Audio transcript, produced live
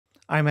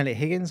I'm Eliot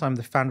Higgins. I'm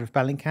the founder of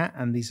Bellingcat,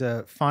 and these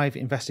are 5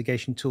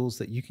 investigation tools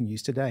that you can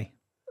use today.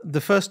 The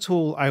first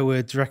tool I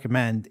would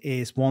recommend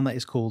is one that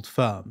is called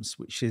FIRMS,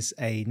 which is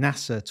a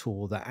NASA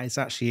tool that is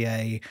actually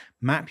a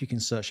map you can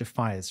search for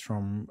fires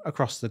from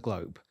across the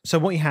globe. So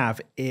what you have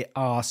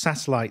are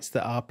satellites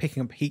that are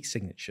picking up heat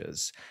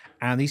signatures,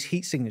 and these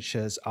heat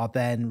signatures are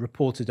then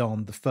reported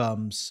on the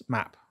FIRMS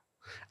map.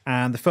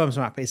 And the FIRMS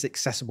map is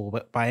accessible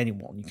by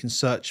anyone. You can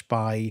search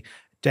by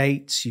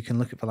dates, you can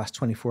look at the last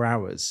 24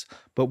 hours.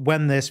 But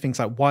when there's things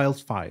like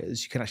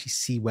wildfires, you can actually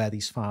see where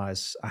these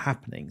fires are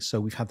happening.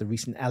 So we've had the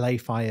recent LA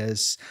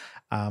fires.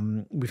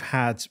 We've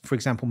had, for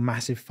example,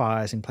 massive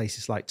fires in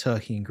places like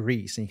Turkey and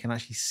Greece, and you can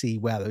actually see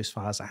where those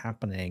fires are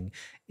happening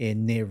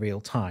in near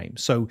real time.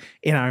 So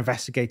in our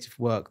investigative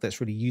work,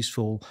 that's really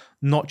useful,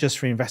 not just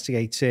for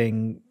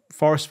investigating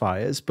forest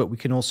fires, but we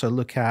can also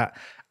look at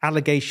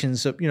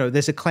allegations of,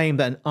 there's a claim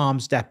that an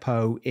arms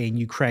depot in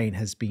Ukraine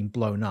has been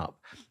blown up.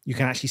 You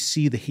can actually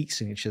see the heat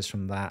signatures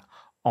from that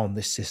on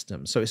this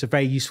system. So it's a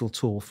very useful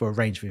tool for a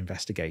range of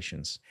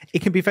investigations.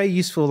 It can be very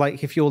useful,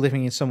 like if you're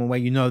living in somewhere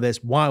where there's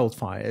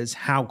wildfires,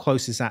 how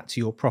close is that to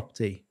your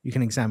property? You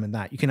can examine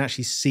that. You can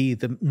actually see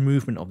the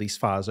movement of these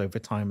fires over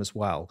time as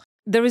well.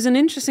 There is an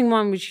interesting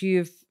one which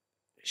you've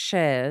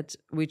shared,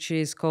 which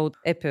is called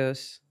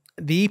EPIEOS.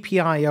 The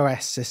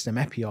EPIEOS system,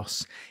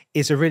 EPIEOS,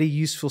 is a really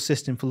useful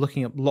system for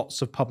looking at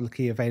lots of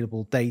publicly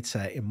available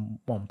data in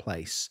one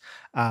place.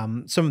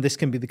 Some of this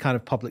can be the kind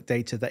of public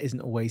data that isn't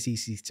always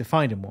easy to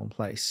find in one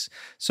place.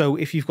 So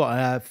if you've got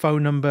a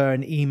phone number,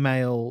 an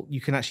email,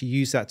 you can actually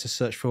use that to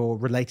search for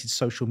related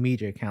social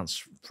media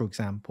accounts, for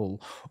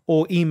example,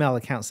 or email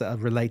accounts that are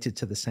related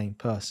to the same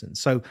person.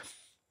 So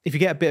if you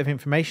get a bit of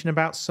information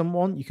about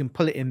someone, you can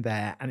pull it in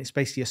there, and it's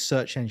basically a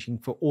search engine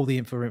for all the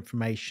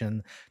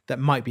information that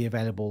might be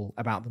available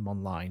about them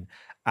online.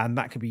 And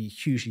that can be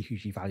hugely,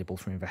 hugely valuable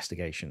for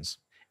investigations.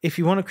 If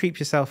you want to creep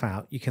yourself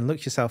out, you can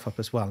look yourself up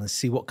as well and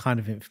see what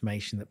kind of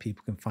information that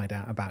people can find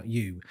out about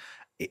you.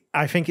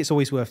 I think it's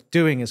always worth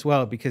doing as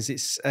well, because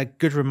it's a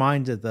good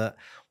reminder that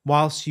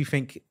whilst you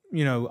think,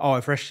 oh,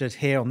 I've registered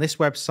here on this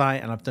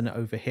website and I've done it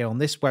over here on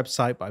this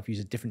website, but I've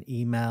used a different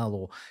email,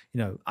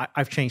 or,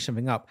 I've changed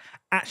something up.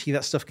 Actually,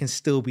 that stuff can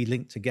still be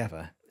linked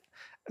together.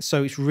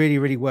 So it's really,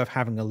 really worth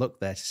having a look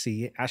there to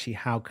see actually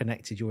how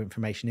connected your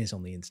information is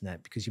on the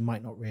internet, because you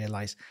might not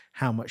realize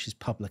how much is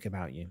public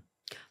about you.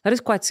 That is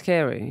quite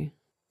scary.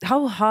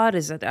 How hard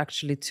is it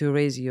actually to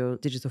raise your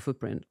digital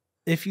footprint?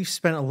 If you've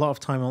spent a lot of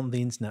time on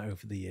the internet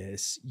over the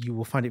years, you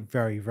will find it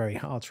very, very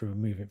hard to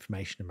remove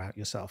information about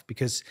yourself,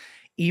 because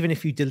even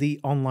if you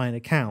delete online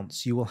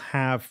accounts, you will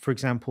have, for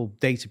example,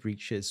 data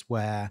breaches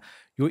where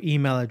your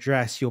email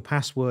address, your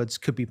passwords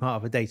could be part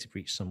of a data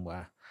breach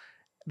somewhere.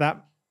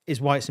 That is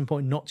why it's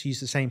important not to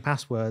use the same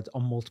password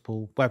on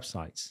multiple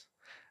websites.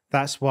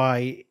 That's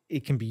why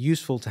it can be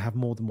useful to have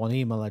more than one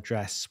email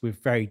address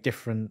with very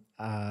different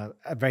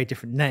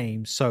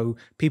names, so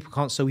people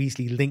can't so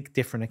easily link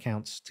different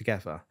accounts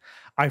together.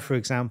 I, for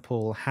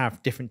example,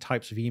 have different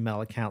types of email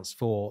accounts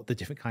for the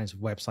different kinds of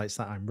websites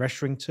that I'm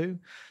registering to.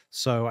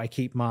 So I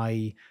keep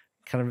my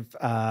kind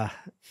of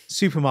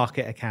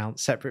supermarket account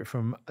separate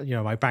from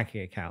my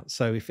banking account.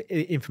 So if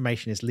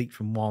information is leaked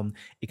from one,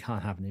 it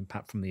can't have an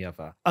impact from the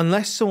other.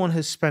 Unless someone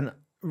has spent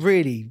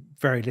really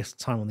very little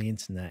time on the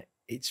internet,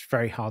 it's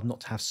very hard not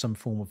to have some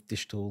form of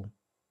digital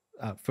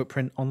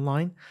footprint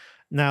online.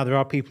 Now, there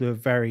are people who are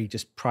very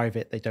just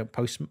private. They don't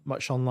post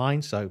much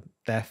online, so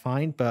they're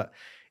fine. But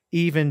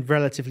even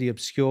relatively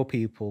obscure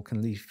people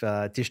can leave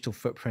a digital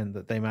footprint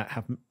that they might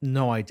have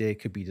no idea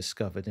could be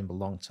discovered in the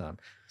long term.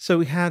 So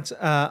we had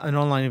an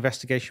online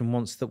investigation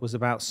once that was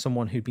about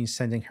someone who'd been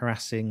sending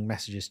harassing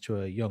messages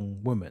to a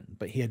young woman,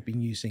 but he had been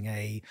using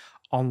a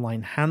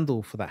online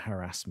handle for that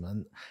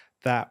harassment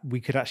that we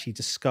could actually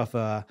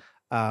discover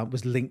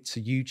was linked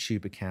to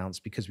YouTube accounts,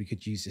 because we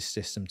could use this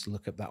system to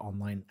look up that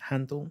online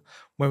handle.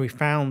 When we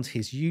found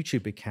his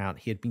YouTube account,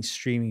 he had been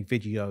streaming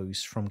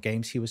videos from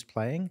games he was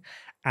playing,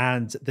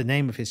 and the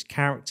name of his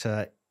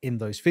character in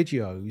those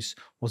videos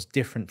was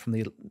different from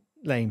the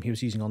name he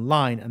was using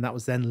online, and that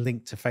was then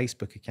linked to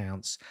Facebook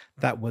accounts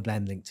that were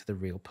then linked to the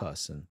real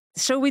person.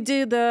 So we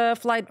do the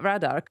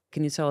Flightradar.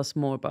 Can you tell us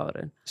more about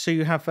it? So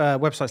you have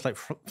websites like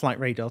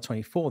Flightradar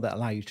 24 that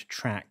allow you to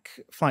track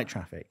flight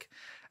traffic.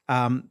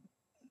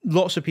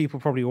 Lots of people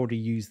probably already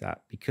use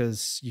that,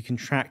 because you can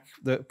track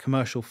the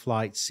commercial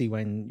flights, see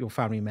when your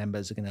family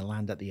members are going to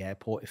land at the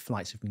airport, if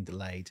flights have been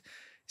delayed.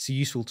 It's a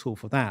useful tool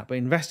for that. But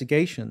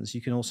investigations,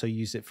 you can also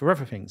use it for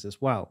other things as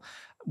well.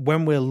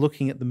 When we're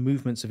looking at the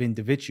movements of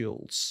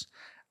individuals,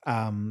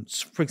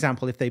 for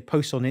example, if they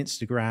post on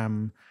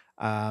Instagram,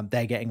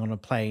 they're getting on a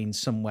plane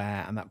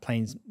somewhere, and that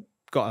plane's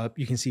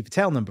you can see the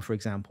tail number, for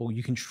example,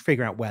 you can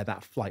figure out where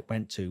that flight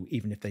went to,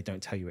 even if they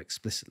don't tell you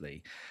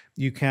explicitly.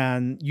 You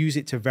can use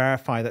it to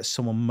verify that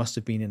someone must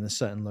have been in a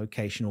certain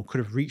location or could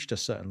have reached a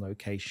certain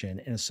location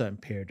in a certain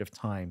period of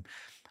time.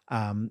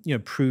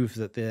 Prove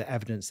that the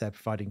evidence they're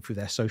providing through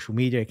their social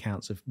media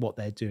accounts of what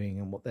they're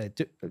doing and what they're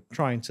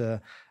trying to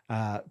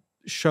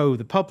show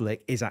the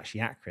public is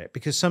actually accurate,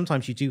 because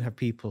sometimes you do have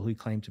people who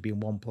claim to be in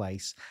one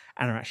place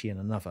and are actually in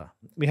another.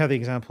 We have the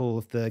example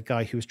of the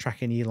guy who was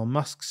tracking Elon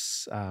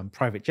Musk's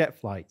private jet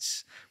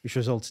flights, which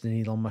resulted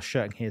in Elon Musk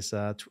shutting his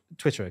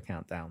Twitter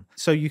account down.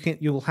 So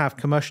you'll have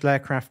commercial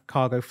aircraft,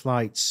 cargo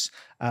flights,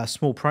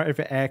 small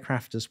private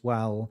aircraft as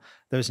well.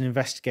 There was an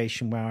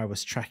investigation where I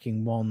was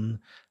tracking one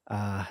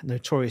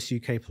notorious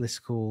UK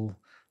political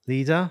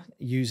leader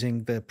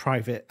using the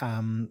private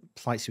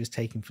flights he was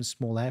taking from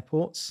small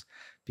airports,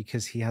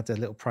 because he had a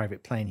little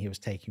private plane he was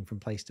taking from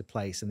place to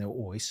place, and they were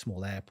always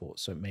small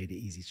airports, so it made it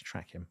easy to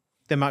track him.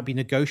 There might be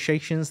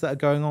negotiations that are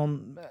going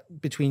on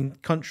between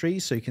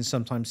countries, so you can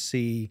sometimes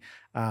see,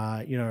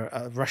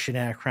 a Russian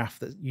aircraft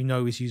that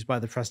is used by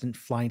the president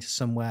flying to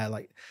somewhere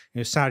like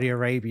Saudi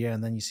Arabia,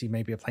 and then you see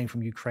maybe a plane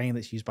from Ukraine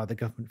that's used by the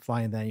government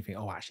flying there, and you think,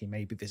 oh, actually,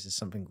 maybe this is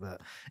something that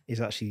is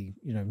actually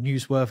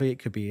newsworthy. It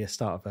could be a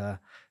start of a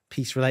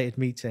peace-related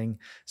meeting.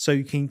 So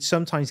you can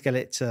sometimes get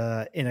it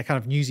in a kind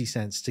of newsy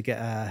sense to get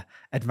an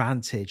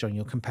advantage on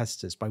your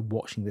competitors by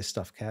watching this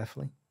stuff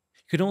carefully.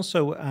 You can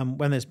also,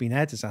 when there's been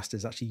air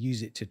disasters, actually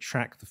use it to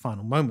track the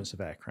final moments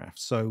of aircraft.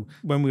 So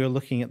when we were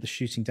looking at the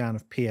shooting down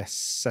of PS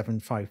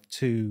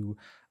 752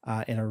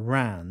 in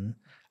Iran,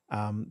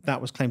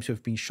 that was claimed to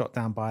have been shot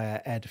down by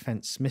an air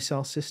defense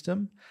missile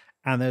system.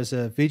 And there's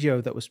a video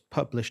that was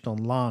published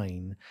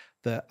online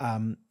that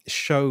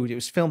showed, it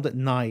was filmed at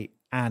night,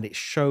 and it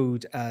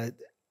showed a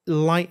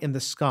light in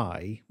the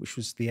sky, which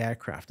was the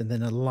aircraft, and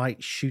then a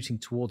light shooting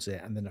towards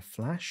it, and then a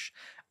flash,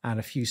 and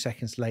a few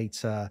seconds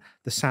later,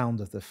 the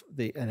sound of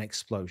an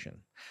explosion.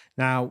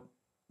 Now,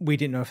 we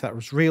didn't know if that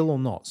was real or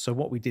not. So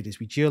what we did is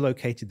we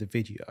geolocated the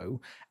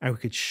video, and we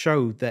could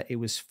show that it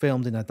was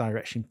filmed in a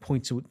direction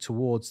pointed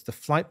towards the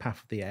flight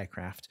path of the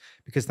aircraft,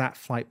 because that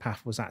flight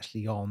path was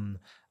actually on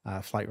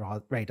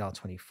Flightradar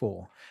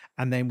 24.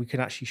 And then we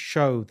could actually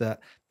show that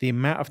the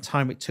amount of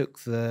time it took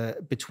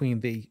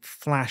between the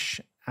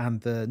flash and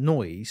the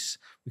noise,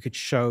 we could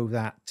show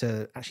that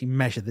to actually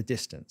measure the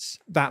distance.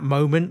 That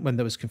moment when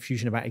there was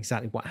confusion about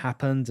exactly what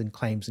happened and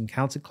claims and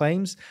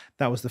counterclaims,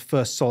 that was the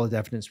first solid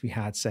evidence we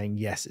had saying,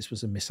 yes, this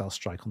was a missile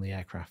strike on the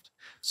aircraft.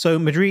 So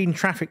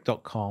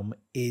marinetraffic.com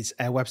is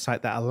a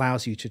website that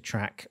allows you to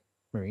track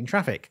marine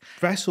traffic.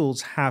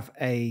 Vessels have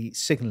a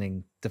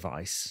signaling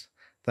device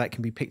that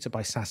can be picked up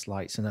by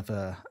satellites and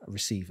other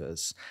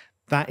receivers.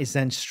 That is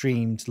then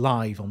streamed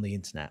live on the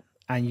internet.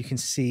 And you can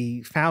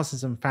see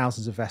thousands and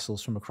thousands of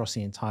vessels from across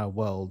the entire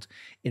world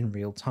in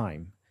real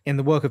time. In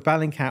the work of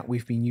Bellingcat,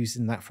 we've been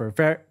using that for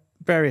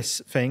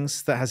various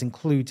things that has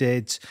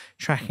included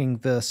tracking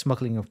the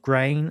smuggling of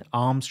grain,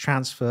 arms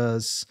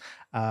transfers,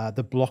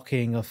 the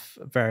blocking of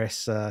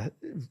various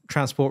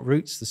transport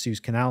routes, the Suez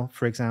Canal,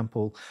 for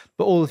example.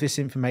 But all of this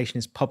information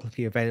is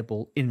publicly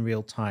available in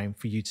real time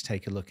for you to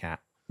take a look at.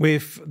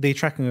 With the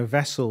tracking of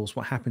vessels,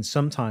 what happens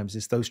sometimes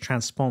is those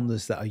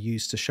transponders that are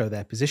used to show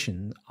their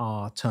position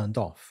are turned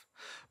off.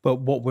 But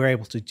what we're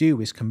able to do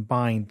is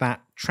combine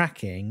that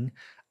tracking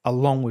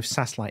along with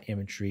satellite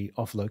imagery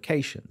of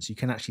locations. You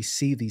can actually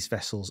see these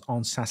vessels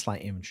on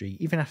satellite imagery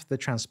even after the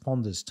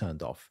transponders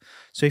turned off.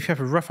 So if you have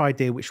a rough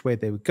idea which way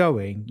they were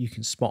going, you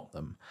can spot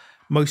them.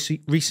 Most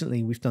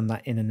recently, we've done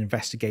that in an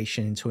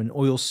investigation into an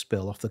oil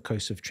spill off the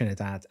coast of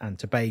Trinidad and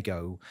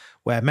Tobago,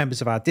 where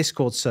members of our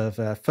Discord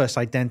server first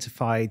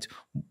identified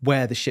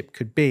where the ship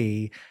could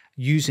be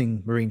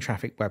using marine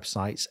traffic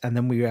websites, and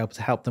then we were able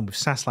to help them with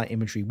satellite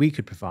imagery we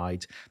could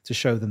provide to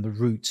show them the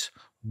route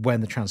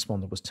when the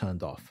transponder was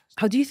turned off.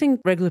 How do you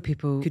think regular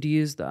people could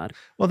use that?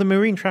 Well, the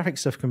marine traffic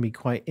stuff can be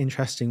quite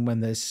interesting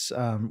when there's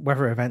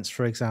weather events,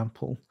 for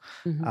example.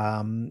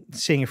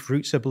 Seeing if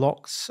routes are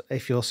blocked.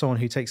 If you're someone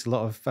who takes a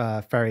lot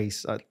of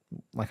ferries,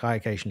 like I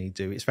occasionally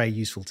do, it's very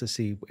useful to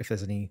see if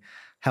there's any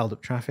held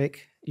up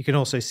traffic. You can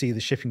also see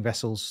the shipping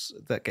vessels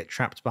that get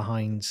trapped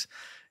behind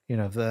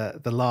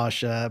the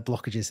large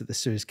blockages that the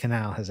Suez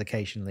Canal has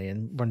occasionally,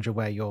 and wonder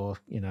where your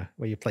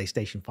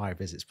PlayStation 5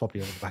 is. It's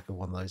probably on the back of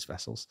one of those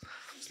vessels.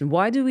 So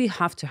why do we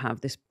have to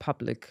have this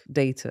public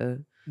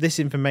data? This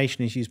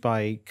information is used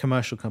by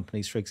commercial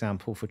companies, for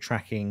example, for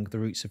tracking the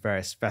routes of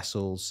various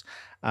vessels.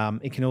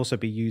 It can also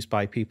be used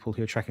by people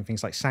who are tracking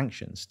things like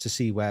sanctions to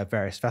see where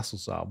various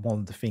vessels are. One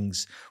of the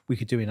things we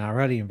could do in our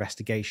early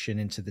investigation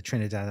into the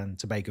Trinidad and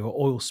Tobago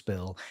oil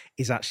spill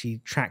is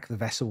actually track the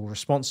vessel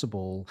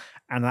responsible,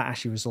 and that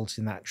actually resulted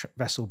in that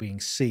vessel being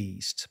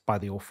seized by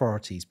the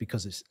authorities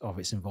because of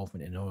its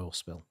involvement in an oil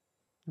spill.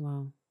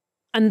 Wow.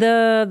 And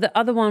the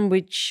other one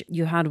which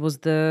you had was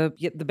the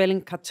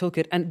Bellingcat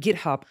Toolkit and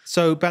GitHub.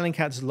 So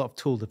Bellingcat does a lot of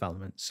tool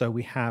development. So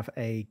we have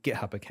a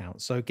GitHub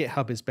account. So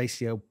GitHub is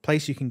basically a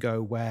place you can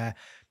go where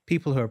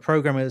people who are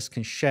programmers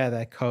can share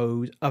their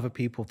code. Other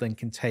people then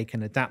can take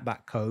and adapt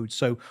that code.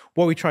 So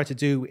what we try to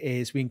do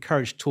is we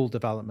encourage tool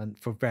development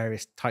for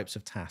various types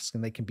of tasks,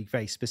 and they can be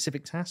very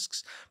specific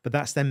tasks, but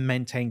that's then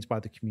maintained by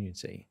the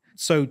community.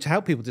 So to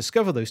help people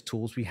discover those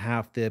tools, we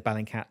have the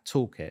Bellingcat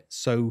Toolkit.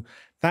 So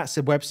That's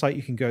a website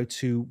you can go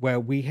to where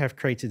we have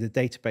created a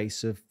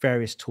database of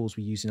various tools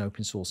we use in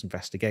open source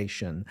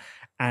investigation.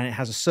 And it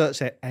has a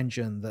search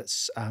engine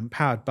that's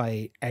powered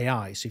by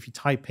AI. So if you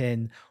type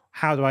in,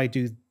 how do I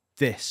do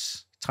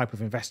this type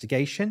of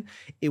investigation,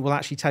 it will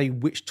actually tell you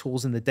which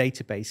tools in the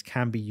database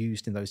can be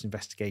used in those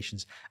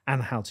investigations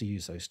and how to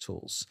use those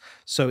tools.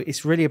 So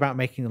it's really about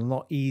making it a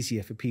lot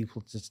easier for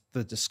people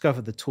to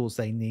discover the tools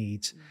they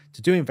need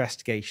to do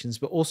investigations,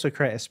 but also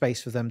create a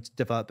space for them to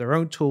develop their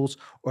own tools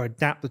or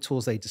adapt the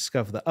tools they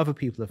discover that other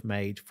people have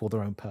made for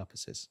their own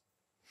purposes.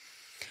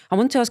 I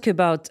want to ask you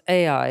about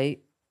AI.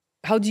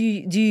 How do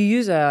you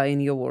use AI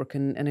in your work?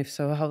 And if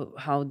so,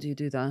 how do you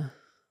do that?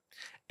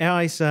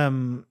 AI is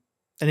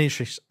an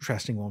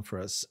interesting one for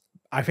us.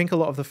 I think a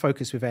lot of the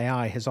focus with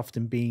AI has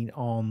often been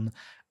on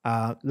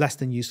less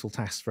than useful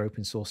tasks for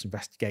open source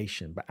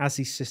investigation. But as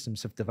these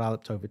systems have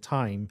developed over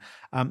time,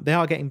 they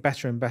are getting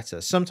better and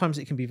better. Sometimes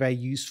it can be very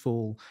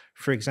useful.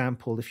 For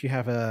example, if you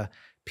have a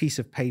piece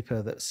of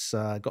paper that's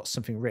got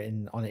something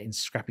written on it in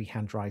scrappy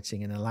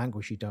handwriting in a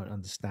language you don't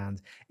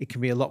understand, it can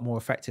be a lot more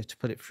effective to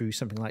put it through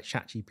something like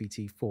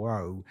ChatGPT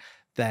 4.0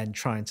 than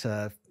trying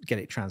to get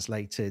it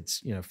translated,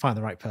 find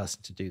the right person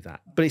to do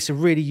that. But it's a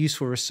really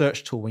useful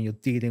research tool when you're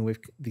dealing with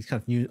these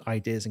kind of new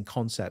ideas and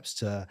concepts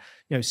to,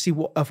 see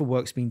what other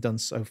work's been done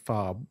so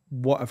far,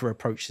 what other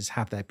approaches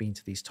have there been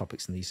to these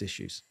topics and these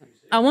issues.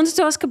 I wanted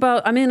to ask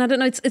about, I don't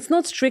know, it's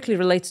not strictly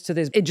related to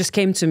this. It just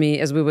came to me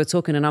as we were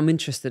talking and I'm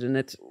interested in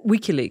it.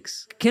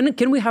 Wikileaks.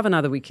 Can we have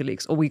another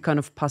Wikileaks, or we kind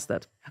of past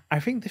that?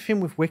 I think the thing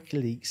with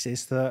Wikileaks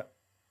is that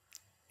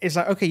it's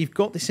like, okay, you've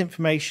got this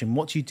information.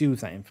 What do you do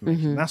with that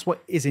information? That's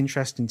what is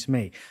interesting to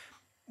me.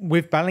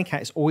 With Bellingcat,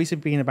 it's always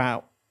been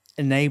about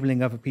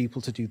enabling other people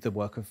to do the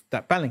work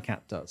that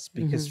Bellingcat does.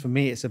 Because for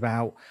me, it's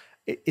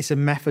a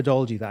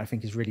methodology that I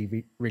think is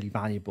really, really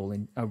valuable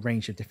in a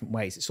range of different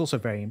ways. It's also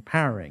very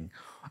empowering.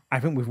 I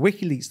think with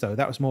WikiLeaks, though,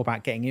 that was more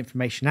about getting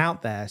information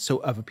out there so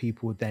other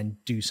people would then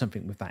do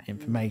something with that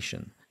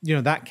information.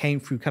 That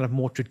came through kind of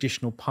more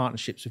traditional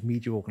partnerships with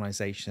media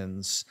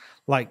organizations,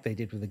 like they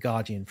did with The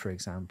Guardian, for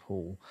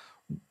example,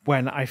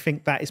 when I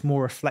think that is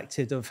more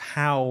reflected of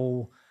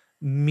how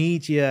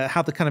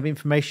the kind of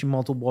information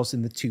model was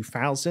in the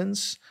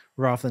 2000s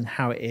rather than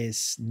how it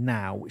is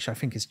now, which I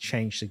think has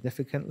changed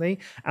significantly.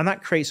 And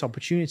that creates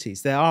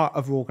opportunities. There are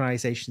other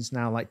organizations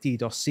now like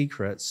DDoS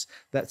Secrets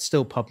that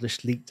still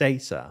publish leaked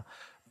data.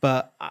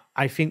 But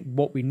I think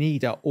what we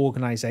need are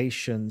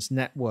organizations,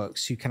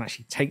 networks who can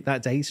actually take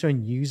that data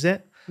and use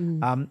it.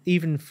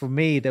 Even for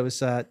me, there was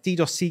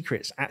DDoS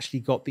Secrets actually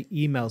got the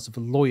emails of the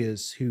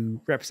lawyers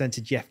who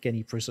represented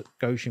Yevgeny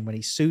Prigozhin when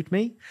he sued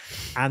me.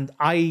 And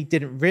I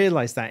didn't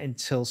realize that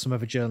until some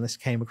other journalists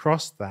came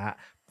across that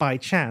by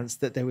chance,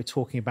 that they were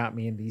talking about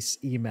me in these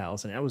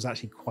emails. And it was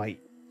actually quite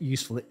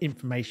useful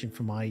information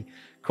for my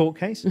court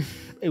case.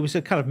 It was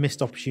a kind of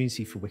missed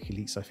opportunity for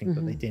WikiLeaks, I think,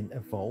 that they didn't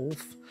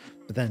evolve.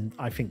 But then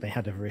I think they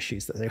had other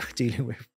issues that they were dealing with.